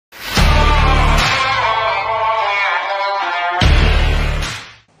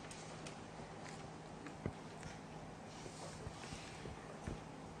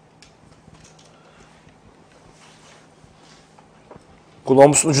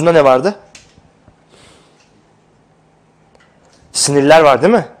Glomusun ucunda ne vardı? Sinirler var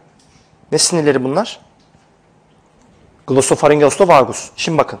değil mi? Ne sinirleri bunlar? Glossofaringeus'ta vagus.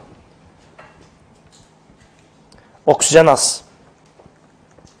 Şimdi bakın. Oksijen az.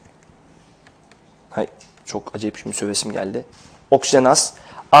 Hay, çok acayip şimdi sövesim geldi. Oksijen az.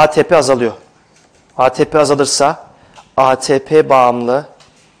 ATP azalıyor. ATP azalırsa ATP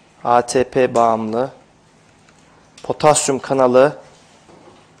bağımlı potasyum kanalı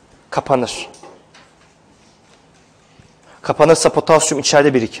kapanır. Kapanırsa potasyum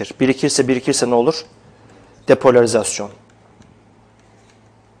içeride birikir. Birikirse ne olur? Depolarizasyon.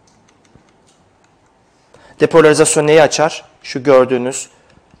 Depolarizasyon neyi açar? Şu gördüğünüz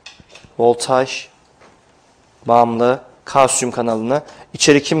voltaj bağımlı kalsiyum kanalını.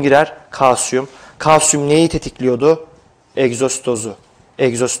 İçeri kim girer? Kalsiyum. Kalsiyum neyi tetikliyordu? Egzostozu.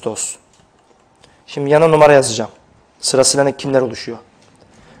 Egzostoz. Şimdi yana numara yazacağım. Sırasıyla kimler oluşuyor?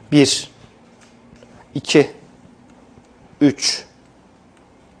 1, 2, 3,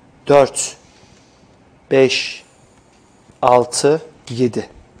 4, 5, 6, 7.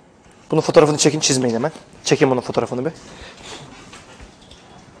 Bunun fotoğrafını çekin, çizmeyin hemen. Çekin bunun fotoğrafını bir.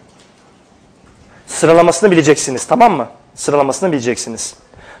 Sıralamasını bileceksiniz, tamam mı? Sıralamasını bileceksiniz.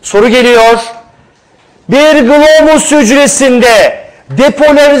 Soru geliyor. Bir glomus hücresinde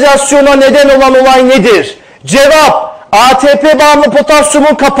depolarizasyona neden olan olay nedir? Cevap: ATP bağımlı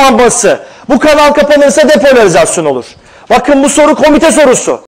potasyumun kapanması. Bu kanal kapanırsa depolarizasyon olur. Bakın bu soru komite sorusu.